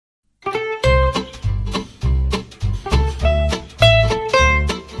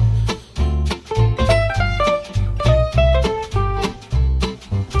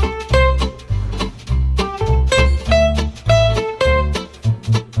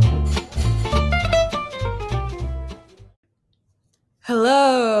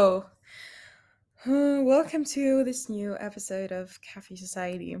welcome to this new episode of Cafe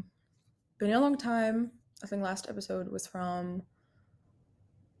Society. Been a long time. I think last episode was from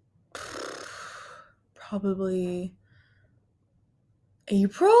probably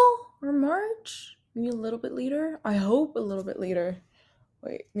April or March, maybe a little bit later. I hope a little bit later.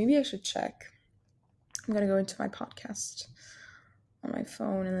 Wait, maybe I should check. I'm gonna go into my podcast on my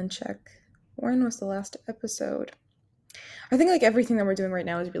phone and then check when was the last episode. I think like everything that we're doing right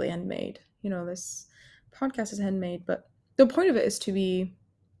now is really handmade. This podcast is handmade, but the point of it is to be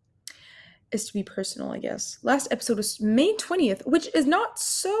personal, I guess. Last episode was May 20th, which is not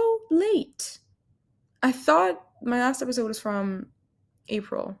so late. I thought my last episode was from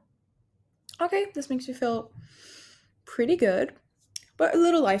April. Okay, this makes me feel pretty good. But a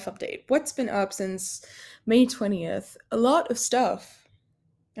little life update. What's been up since May 20th? A lot of stuff.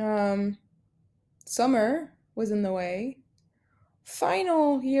 Summer was in the way.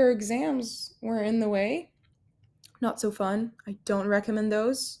 Final year exams were in the way. Not so fun. I don't recommend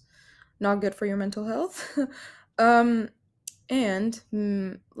those. Not good for your mental health. And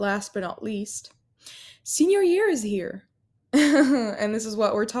last but not least, senior year is here. And this is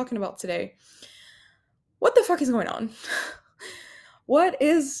what we're talking about today. What the fuck is going on? What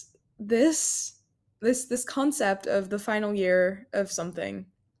is this concept of the final year of something?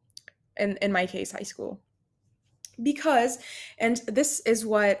 In my case, high school. Because, and this is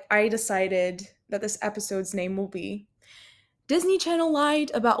what I decided that this episode's name will be, Disney Channel lied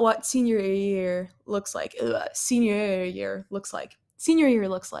about what senior year looks like. Senior year looks like. Senior year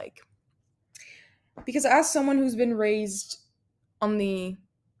looks like. Because as someone who's been raised on the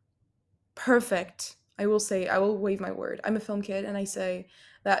perfect, I will wave my word. I'm a film kid and I say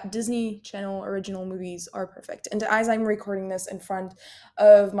that Disney Channel original movies are perfect. And as I'm recording this in front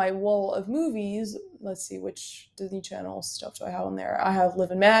of my wall of movies, let's see, which Disney Channel stuff do I have on there? I have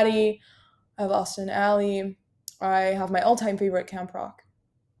Liv and Maddie, I have Austin and Ally, I have my all-time favorite Camp Rock.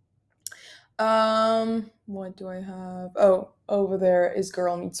 What do I have? Oh, over there is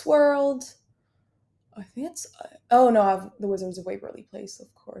Girl Meets World. I think it's... Oh, no, I have The Wizards of Waverly Place,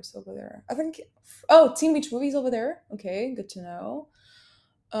 of course, over there. I think... Oh, Teen Beach Movie's over there. Okay, good to know.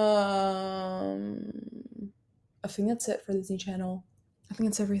 I think that's it for Disney Channel. I think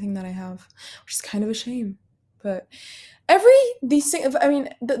it's everything that I have, which is kind of a shame. But these things, I mean,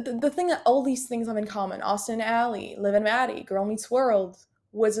 the thing that all these things have in common: Austin and Ally, Liv and Maddie, Girl Meets World,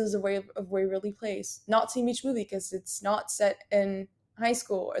 Wizards of Waverly Place. Not Teen Beach Movie because it's not set in high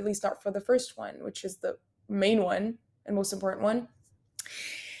school, or at least not for the first one, which is the main one and most important one.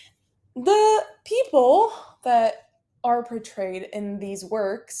 The people that are portrayed in these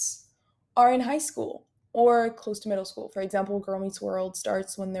works are in high school or close to middle school. For example, Girl Meets World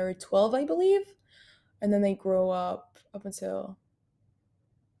starts when they're 12, I believe, and then they grow up until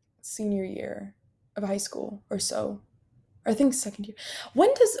senior year of high school or so. Or I think second year.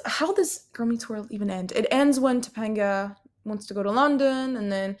 How does Girl Meets World even end? It ends when Topanga wants to go to London,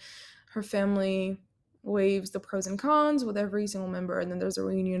 and then her family weighs the pros and cons with every single member, and then there's a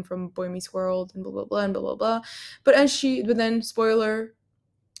reunion from Boy Meets World, and blah blah blah and blah blah blah. But then spoiler,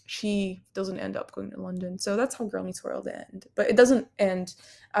 she doesn't end up going to London. So that's how Girl Meets World end. But it doesn't end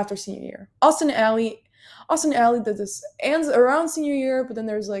after senior year. Austin and Ally did this, ends around senior year, but then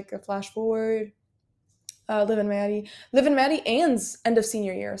there's like a flash forward. Liv and Maddie ends end of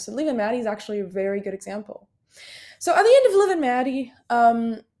senior year. So Liv and Maddie is actually a very good example. So at the end of Liv and Maddie,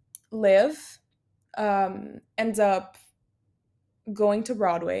 Liv ends up going to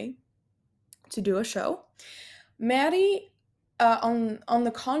Broadway to do a show. Maddie, on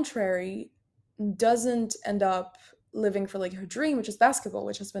the contrary, doesn't end up living for like her dream, which is basketball,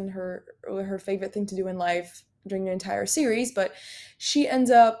 which has been her favorite thing to do in life during the entire series. But she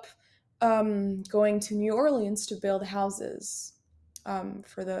ends up going to New Orleans to build houses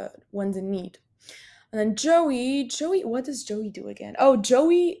for the ones in need. And then Joey, what does Joey do again? Oh,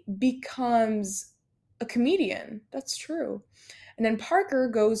 Joey becomes a comedian. That's true. And then Parker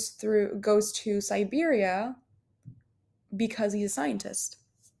goes to Siberia because he's a scientist.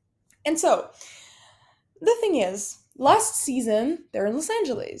 And so the thing is, last season they're in Los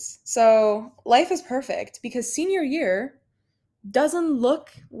Angeles. So life is perfect because senior year doesn't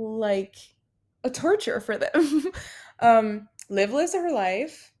look like a torture for them. Liv lives her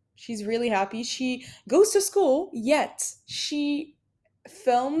life. She's really happy. She goes to school, yet she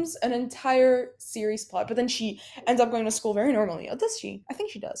films an entire series plot, but then she ends up going to school very normally. Oh, does she? I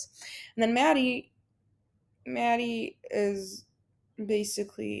think she does. And then Maddie is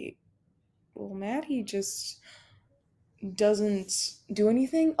basically, well, Maddie just doesn't do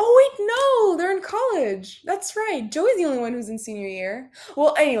anything. Oh wait, no, they're in college. That's right. Joey's the only one who's in senior year.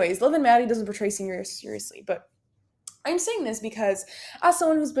 Well, anyways, Liv and Maddie doesn't portray senior year seriously, but I'm saying this because, as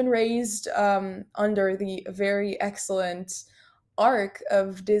someone who's been raised under the very excellent arc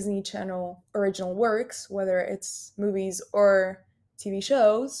of Disney Channel original works, whether it's movies or TV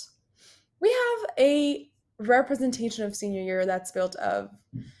shows, we have a representation of senior year that's built of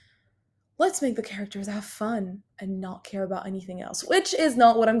let's make the characters have fun and not care about anything else, which is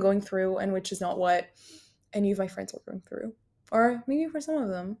not what I'm going through and which is not what any of my friends are going through. Or maybe for some of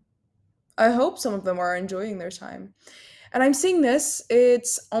them. I hope some of them are enjoying their time. And I'm seeing this,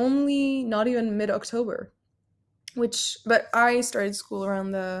 it's only not even mid October, but I started school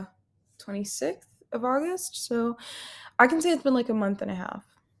around the 26th of August, so I can say it's been like a month and a half.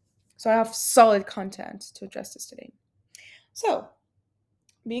 So I have solid content to address this today. So,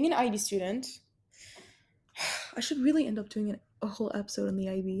 being an IB student, I should really end up doing a whole episode on the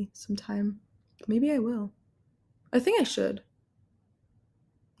IB sometime. Maybe I will. I think I should.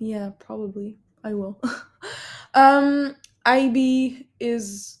 Yeah, probably. I will. um, IB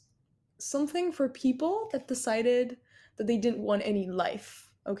is something for people that decided that they didn't want any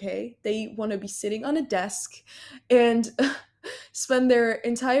life, okay? They want to be sitting on a desk and spend their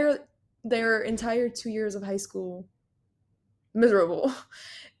entire 2 years of high school miserable.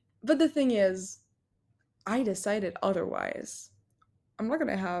 But the thing is, I decided otherwise. I'm not going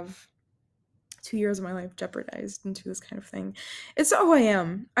to have 2 years of my life jeopardized into this kind of thing. It's not who I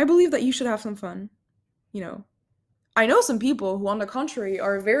am. I believe that you should have some fun, you know. I know some people who, on the contrary,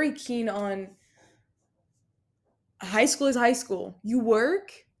 are very keen on high school is high school. You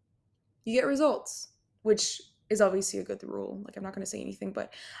work, you get results, which is obviously a good rule. Like, I'm not going to say anything,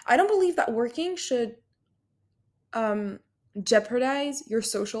 but I don't believe that working should um jeopardize your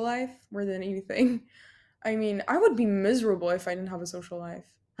social life more than anything. I mean, I would be miserable if I didn't have a social life.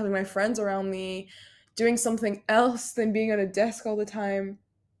 Having my friends around me, doing something else than being at a desk all the time.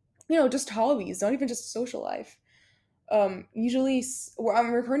 Just hobbies, not even just social life. Well,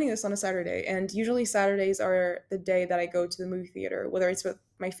 I'm recording this on a Saturday, and usually Saturdays are the day that I go to the movie theater, whether it's with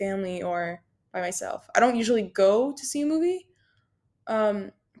my family or by myself. I don't usually go to see a movie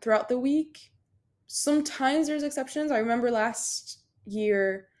um, throughout the week. Sometimes there's exceptions. I remember last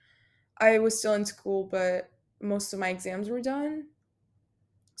year I was still in school, but most of my exams were done.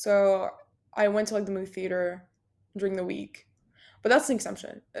 So I went to like the movie theater during the week. But that's an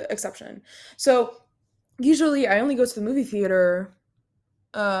exception. So usually I only go to the movie theater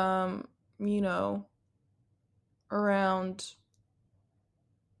um, you know, around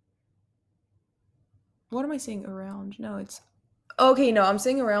what am I saying around? No, it's okay, no, I'm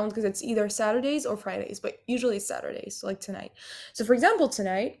saying around because it's either Saturdays or Fridays, but usually it's Saturdays, so like tonight. So for example,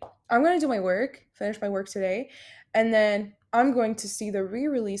 tonight, I'm gonna do my work, finish my work today, and then I'm going to see the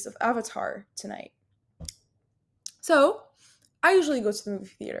re-release of Avatar tonight. So I usually go to the movie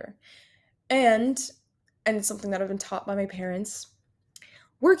theater. And and it's something that I've been taught by my parents.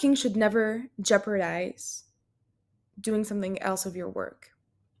 Working should never jeopardize doing something else of your work.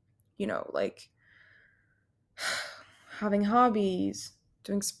 Like having hobbies,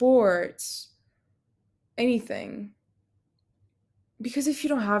 doing sports, anything. Because if you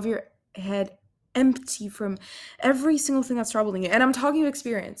don't have your head empty from every single thing that's troubling you, and I'm talking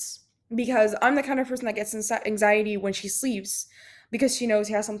experience, because I'm the kind of person that gets anxiety when she sleeps because she knows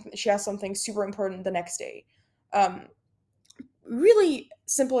she has something super important the next day. Um, Really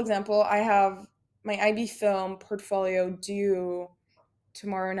simple example, I have my IB film portfolio due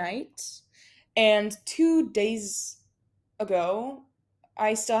tomorrow night, and 2 days ago,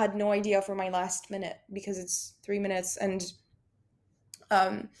 I still had no idea for my last minute because it's 3 minutes, and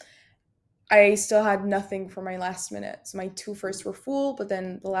um, I still had nothing for my last minute. So my two first were full, but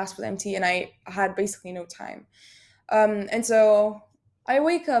then the last was empty, and I had basically no time. And so I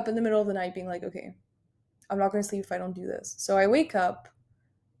wake up in the middle of the night being like, okay, I'm not going to sleep if I don't do this. So I wake up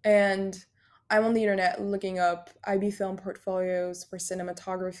and I'm on the internet looking up IB film portfolios for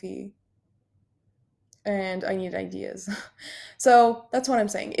cinematography, and I need ideas. So that's what I'm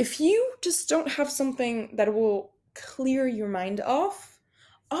saying. If you just don't have something that will clear your mind off,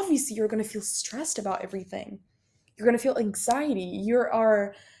 obviously you're going to feel stressed about everything. You're going to feel anxiety. You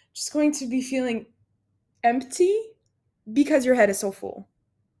are just going to be feeling empty because your head is so full.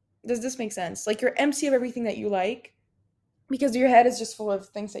 Does this make sense? Like, you're empty of everything that you like because your head is just full of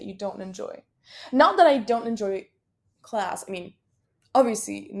things that you don't enjoy. Not that I don't enjoy class. I mean,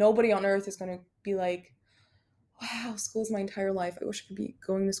 obviously, nobody on earth is going to be like, wow, school's my entire life. I wish I could be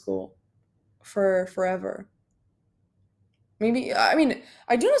going to school for forever. Maybe, I mean,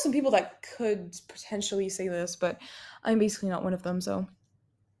 I do know some people that could potentially say this, but I'm basically not one of them. So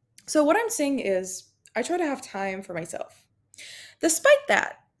what I'm saying is, I try to have time for myself. Despite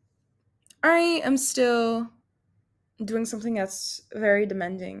that, I am still doing something that's very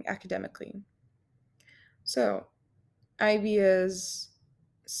demanding academically. So IB is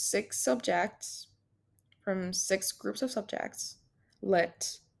 6 subjects from 6 groups of subjects.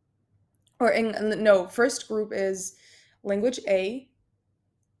 Lit, no, first group is language A.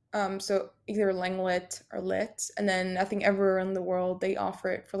 So either Langlit or Lit, and then I think everywhere in the world they offer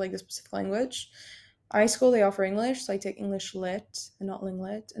it for like the specific language. High school they offer English, so I take English Lit and not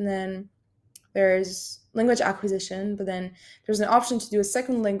Langlit, and then there's language acquisition, but then there's an option to do a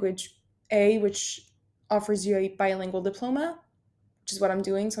second language A, which offers you a bilingual diploma, which is what I'm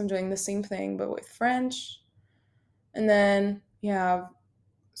doing. So I'm doing the same thing but with French, and then you have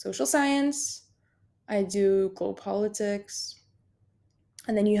social science. I do global politics,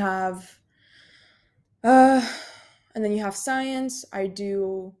 and then you have Uh, and then you have science. I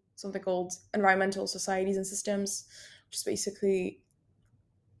do something called environmental societies and systems, which is basically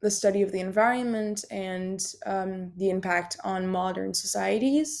the study of the environment and the impact on modern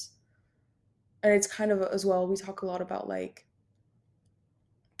societies. And it's kind of as well, we talk a lot about like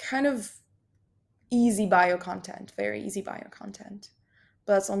kind of easy bio content, very easy bio content.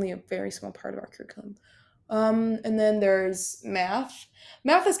 But that's only a very small part of our curriculum. And then there's math.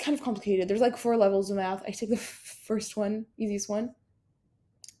 Math is kind of complicated. There's like 4 levels of math. I take the first one, easiest one.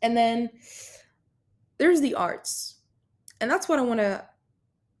 And then there's the arts. And that's what I want to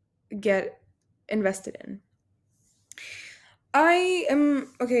get invested in. I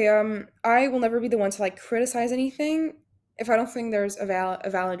am okay, I will never be the one to like criticize anything if I don't think there's a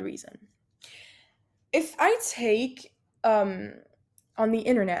valid reason. If I take on the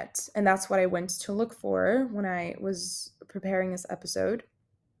internet, and that's what I went to look for when I was preparing this episode,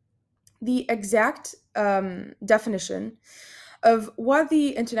 the exact definition of what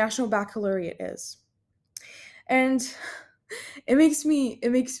the International Baccalaureate is. And it makes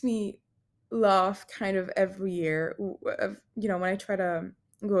me laugh kind of every year, when I try to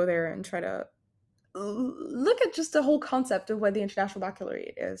go there and try to look at just the whole concept of what the International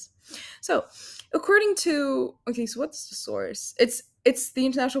Baccalaureate is. So, according to okay, so what's the source? It's the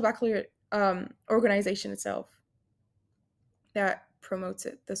International Baccalaureate organization itself that promotes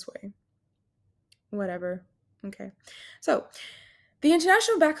it this way. Whatever. Okay. So, the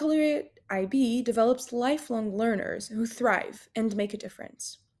International Baccalaureate IB develops lifelong learners who thrive and make a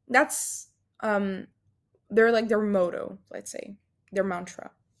difference. That's um they're like their motto, let's say, their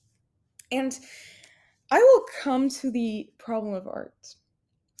mantra. And I will come to the problem of art.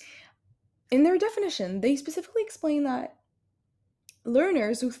 In their definition, they specifically explain that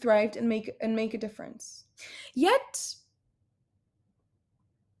learners who thrived and make a difference. Yet,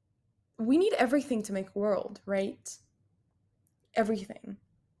 we need everything to make a world, right? Everything.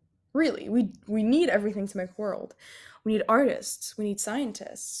 Really, we need everything to make a world. We need artists, we need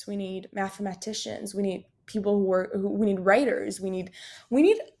scientists, we need mathematicians, we need people we need writers, we need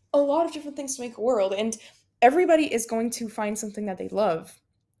a lot of different things to make a world, and everybody is going to find something that they love.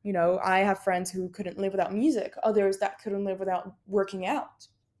 I have friends who couldn't live without music, others that couldn't live without working out.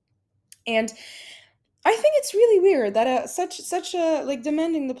 And I think it's really weird that such a like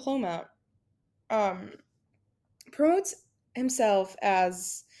demanding diploma um promotes himself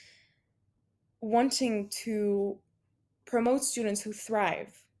as wanting to promote students who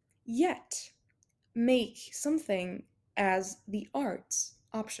thrive, yet make something as the arts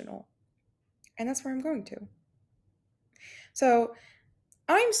optional. And that's where I'm going to. So,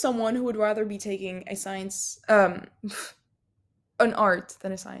 I'm someone who would rather be taking a science, an art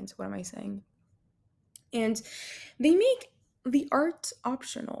than a science. What am I saying? And they make the art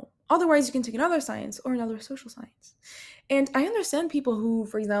optional. Otherwise, you can take another science or another social science. And I understand people who,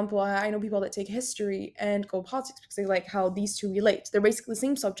 for example, I know people that take history and go politics because they like how these two relate. They're basically the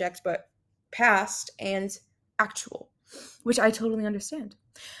same subject, but past and actual, which I totally understand.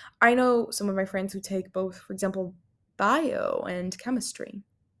 I know some of my friends who take both, for example, bio and chemistry.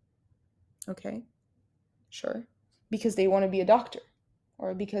 Okay, sure. Because they want to be a doctor,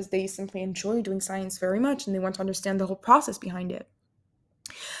 or because they simply enjoy doing science very much and they want to understand the whole process behind it.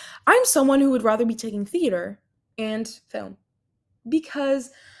 I'm someone who would rather be taking theater and film because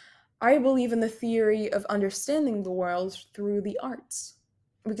I believe in the theory of understanding the world through the arts.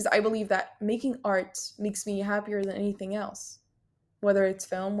 Because I believe that making art makes me happier than anything else. Whether it's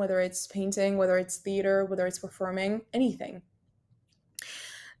film, whether it's painting, whether it's theater, whether it's performing, anything.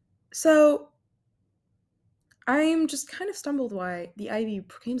 So I'm just kind of stumbled why the IB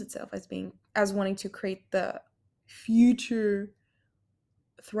proclaims itself as wanting to create the future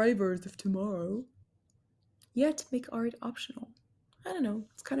thrivers of tomorrow, yet make art optional. I don't know.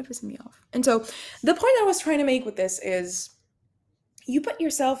 It's kind of pissing me off. And so the point I was trying to make with this is you put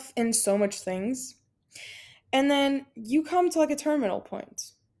yourself in so much things, and then you come to like a terminal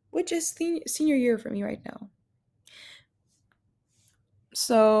point, which is senior year for me right now.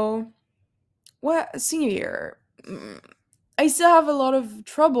 So, what senior year? I still have a lot of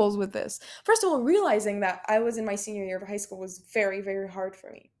troubles with this. First of all, realizing that I was in my senior year of high school was very, very hard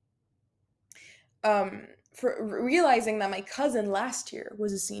for me. For realizing that my cousin last year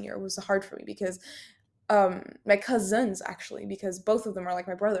was a senior was hard for me because my cousins actually, because both of them are like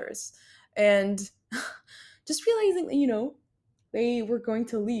my brothers, and just realizing that they were going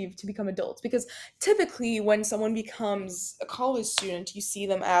to leave to become adults, because typically when someone becomes a college student you see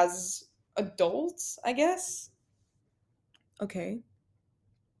them as adults, I guess. Okay,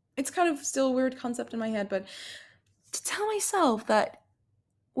 it's kind of still a weird concept in my head, but to tell myself that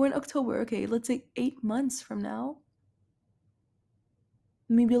we're in October, okay, let's say 8 months from now,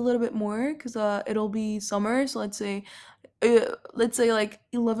 maybe a little bit more, because it'll be summer, so let's say like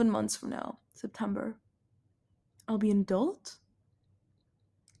 11 months from now, September, I'll be an adult.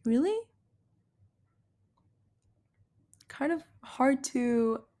 Really? Kind of hard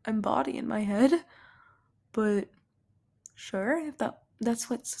to embody in my head, but sure, if that's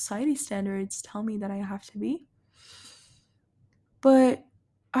what society standards tell me that I have to be. But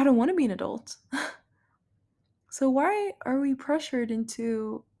I don't want to be an adult. So why are we pressured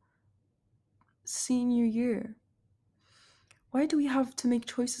into senior year? Why do we have to make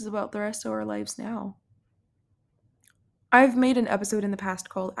choices about the rest of our lives now? I've made an episode in the past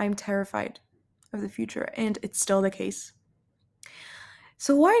called I'm Terrified of the Future, and it's still the case.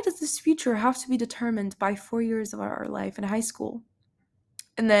 So why does this future have to be determined by 4 years of our life in high school?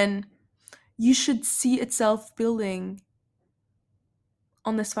 And then you should see itself building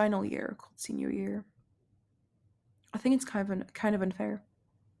on this final year called senior year. I think it's kind of unfair.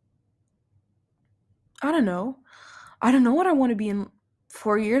 I don't know. I don't know what I want to be in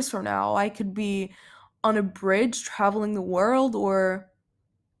 4 years from now. I could be on a bridge traveling the world, or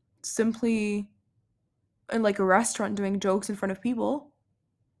simply in like a restaurant doing jokes in front of people.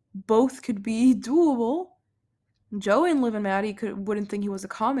 Both could be doable. Joey and Liv and Maddie wouldn't think he was a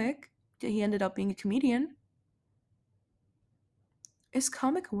comic. He ended up being a comedian. Is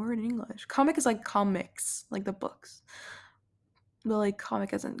comic a word in English? Comic is like comics, like the books. But like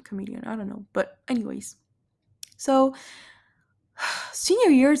comic as in comedian. I don't know. But anyways. So senior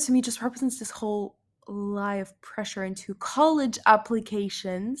year to me just represents this whole lie of pressure into college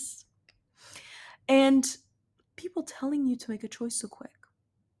applications and people telling you to make a choice so quick.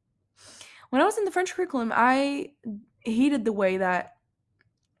 When I was in the French curriculum, I hated the way that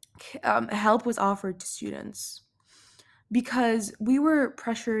help was offered to students, because we were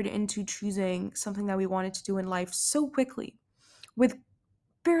pressured into choosing something that we wanted to do in life so quickly with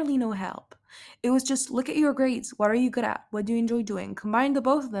barely no help. It was just look at your grades. What are you good at? What do you enjoy doing? Combine the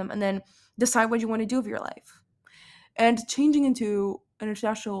both of them and then decide what you want to do with your life. And changing into an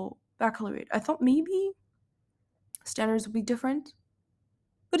international baccalaureate, I thought maybe standards would be different,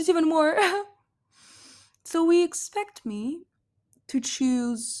 but it's even more. So we expect me to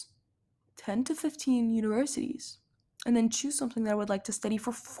choose 10 to 15 universities and then choose something that I would like to study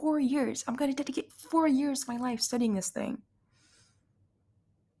for 4 years. I'm going to dedicate 4 years of my life studying this thing.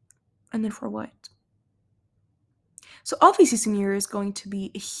 And then for what? So obviously senior year is going to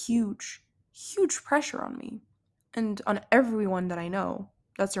be a huge, huge pressure on me and on everyone that I know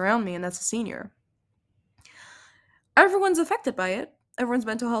that's around me and that's a senior. Everyone's affected by it. Everyone's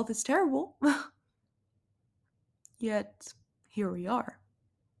mental health is terrible. Yet, here we are.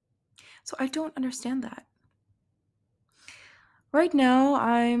 So I don't understand that. Right now,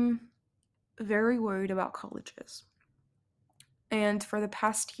 I'm very worried about colleges. And for the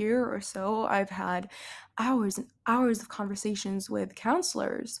past year or so, I've had hours and hours of conversations with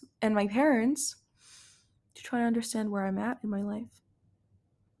counselors and my parents to try to understand where I'm at in my life.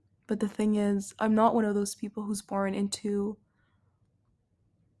 But the thing is, I'm not one of those people who's born into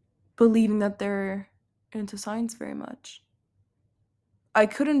believing that they're into science very much. I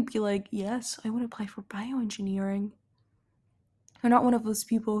couldn't be like, yes, I want to apply for bioengineering. I'm not one of those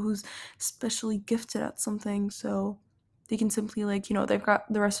people who's especially gifted at something, so they can simply they've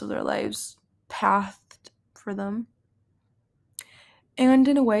got the rest of their lives pathed for them. And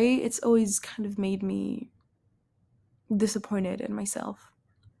in a way, it's always kind of made me disappointed in myself.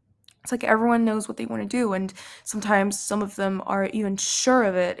 It's like everyone knows what they want to do, and sometimes some of them are even sure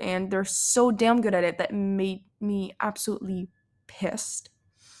of it, and they're so damn good at it that made me absolutely pissed.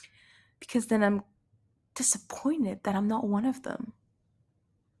 Because then I'm disappointed that I'm not one of them,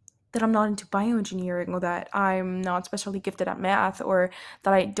 that I'm not into bioengineering, or that I'm not especially gifted at math, or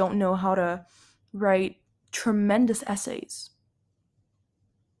that I don't know how to write tremendous essays.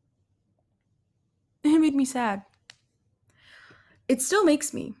 It made me sad. It still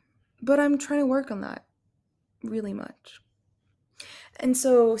makes me, but I'm trying to work on that really much. And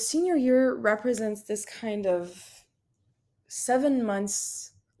so senior year represents this kind of 7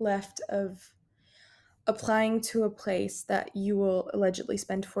 months left of applying to a place that you will allegedly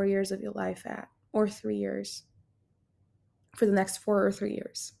spend 4 years of your life at, or 3 years, for the next 4 or 3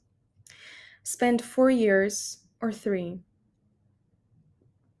 years. Spend 4 years or three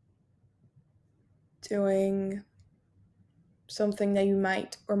doing something that you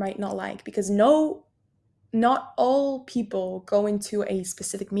might or might not like, because not all people go into a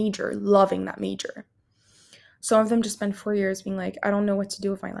specific major loving that major. Some of them just spend 4 years being like, I don't know what to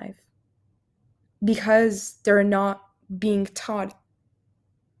do with my life, because they're not being taught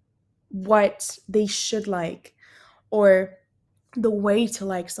what they should like, or the way to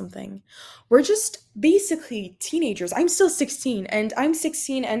like something. We're just basically teenagers. I'm still 16, and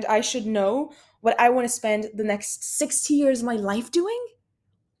I should know what I want to spend the next 60 years of my life doing?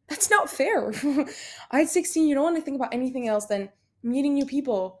 That's not fair. At 16, you don't want to think about anything else than meeting new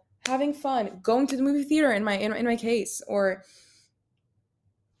people, having fun, going to the movie theater in my case, or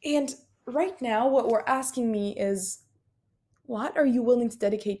and right now what we're asking me is, what are you willing to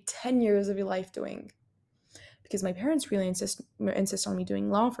dedicate 10 years of your life doing? Because my parents really insist on me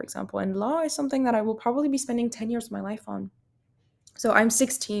doing law, for example, and law is something that I will probably be spending 10 years of my life on. So I'm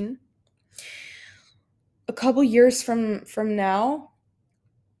 16. A couple years from now,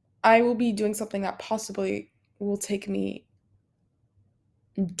 I will be doing something that possibly will take me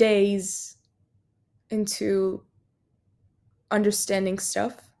days into understanding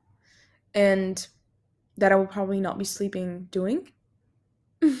stuff, and that I will probably not be sleeping doing.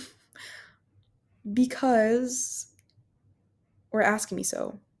 Because we're asking me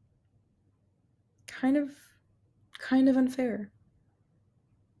so. Kind of unfair.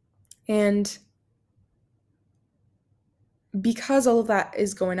 And because all of that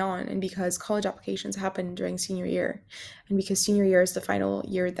is going on, and because college applications happen during senior year, and because senior year is the final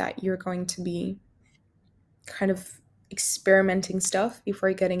year that you're going to be kind of experimenting stuff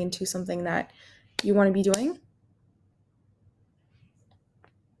before getting into something that you want to be doing,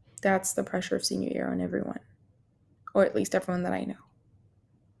 that's the pressure of senior year on everyone, or at least everyone that I know.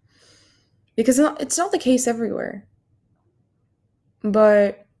 Because it's not the case everywhere.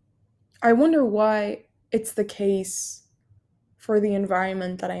 But I wonder why it's the case for the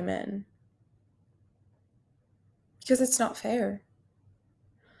environment that I'm in. Because it's not fair.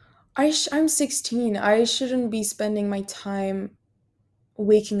 I'm 16. I shouldn't be spending my time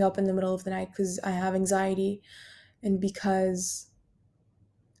waking up in the middle of the night because I have anxiety, and because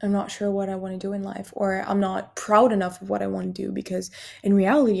I'm not sure what I want to do in life, or I'm not proud enough of what I want to do, because in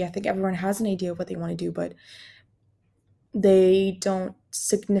reality, I think everyone has an idea of what they want to do, but they don't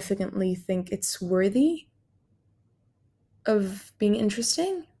significantly think it's worthy of being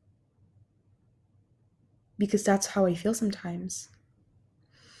interesting, because that's how I feel sometimes.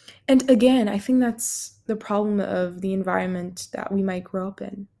 And again, I think that's the problem of the environment that we might grow up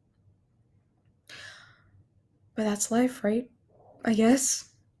in. But that's life, right? I guess.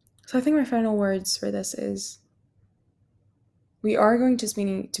 So I think my final words for this is, we are going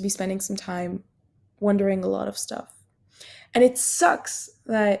to be spending some time wondering a lot of stuff. And it sucks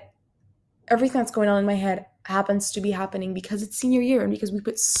that everything that's going on in my head happens to be happening because it's senior year and because we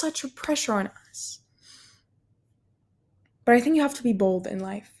put such a pressure on us. But I think you have to be bold in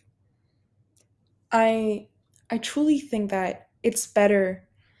life. I truly think that it's better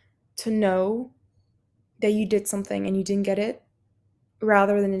to know that you did something and you didn't get it,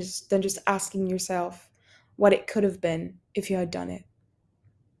 rather than just asking yourself what it could have been if you had done it.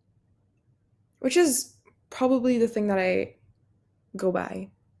 Which is probably the thing that I go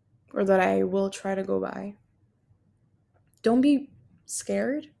by, or that I will try to go by. Don't be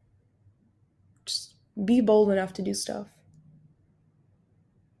scared. Just be bold enough to do stuff.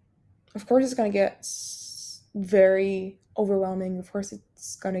 Of course it's going to get very overwhelming. Of course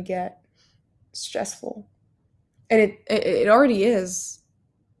it's going to get stressful. And it already is.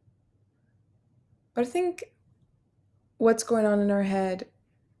 But I think what's going on in our head,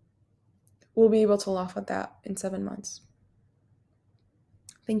 we'll be able to laugh at that in 7 months.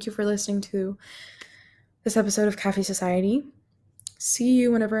 Thank you for listening to this episode of Cafe Society. See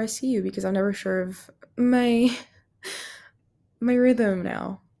you whenever I see you, because I'm never sure of my rhythm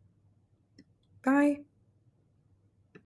now. Bye.